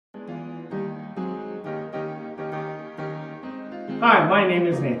Hi, my name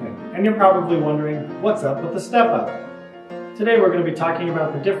is Nathan, and you're probably wondering, what's up with the Step Up? Today we're going to be talking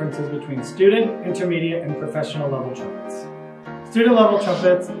about the differences between student, intermediate, and professional level trumpets. Student level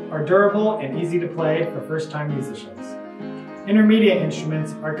trumpets are durable and easy to play for first-time musicians. Intermediate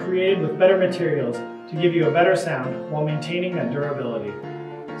instruments are created with better materials to give you a better sound while maintaining that durability.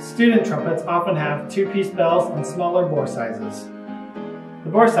 Student trumpets often have two-piece bells and smaller bore sizes. The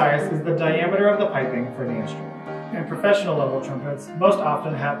bore size is the diameter of the piping for the instrument. And professional level trumpets most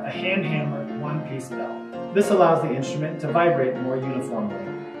often have a hand-hammered one-piece bell. This allows the instrument to vibrate more uniformly.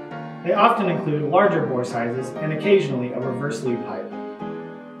 They often include larger bore sizes and occasionally a reverse lead pipe.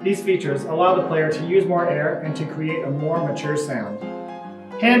 These features allow the player to use more air and to create a more mature sound.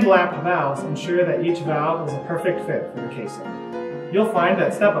 Hand-lapped valves ensure that each valve is a perfect fit for the casing. You'll find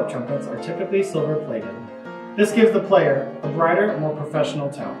that step-up trumpets are typically silver-plated. This gives the player a brighter, more professional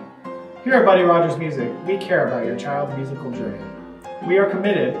tone. Here at Buddy Rogers Music, we care about your child's musical journey. We are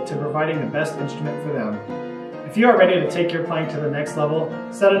committed to providing the best instrument for them. If you are ready to take your playing to the next level,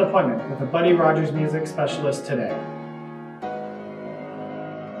 set an appointment with a Buddy Rogers Music specialist today.